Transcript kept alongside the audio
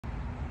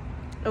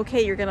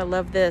Okay, you're gonna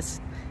love this.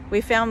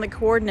 We found the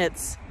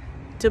coordinates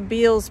to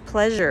Beale's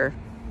Pleasure.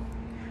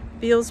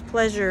 Beale's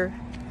Pleasure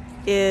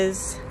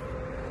is,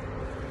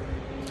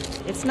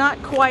 it's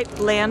not quite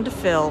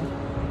landfill,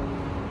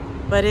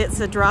 but it's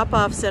a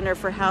drop-off center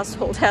for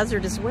household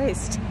hazardous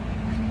waste.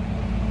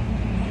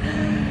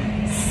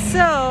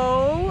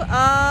 So,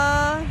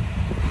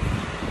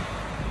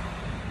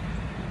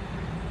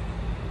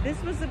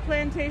 this was the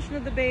plantation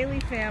of the Bailey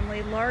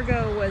family.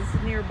 Largo was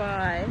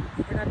nearby.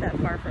 We're not that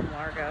far from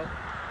Largo,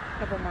 a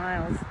couple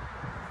miles.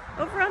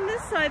 Over on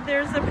this side,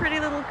 there's a pretty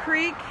little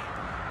creek.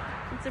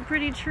 It's some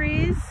pretty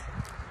trees.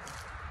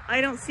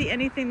 I don't see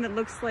anything that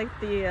looks like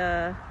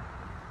the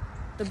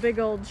big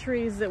old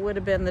trees that would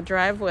have been the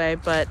driveway,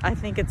 but I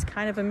think it's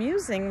kind of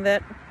amusing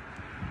that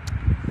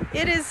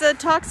it is a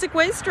toxic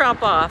waste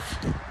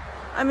drop-off.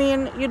 I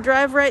mean, you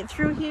drive right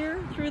through here,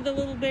 through the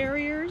little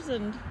barriers,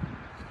 and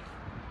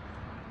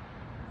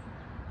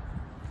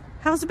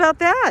how's about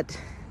that?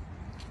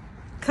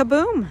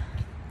 Kaboom.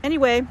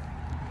 Anyway,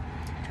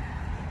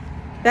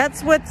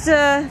 that's what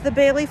the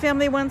Bailey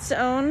family once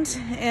owned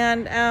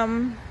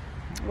and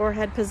or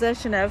had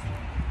possession of.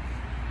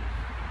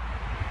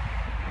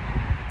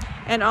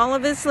 And all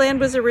of this land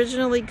was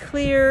originally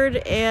cleared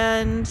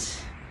and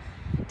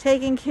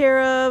taken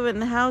care of,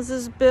 and the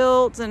houses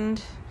built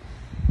and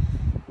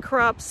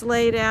crops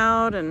laid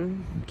out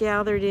and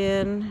gathered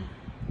in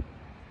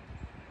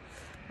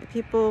by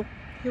people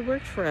who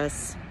worked for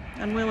us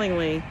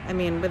unwillingly. I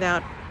mean,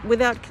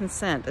 without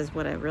consent is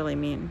what I really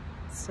mean.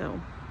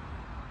 So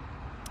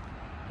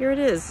here it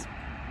is,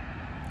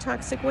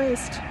 toxic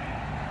waste.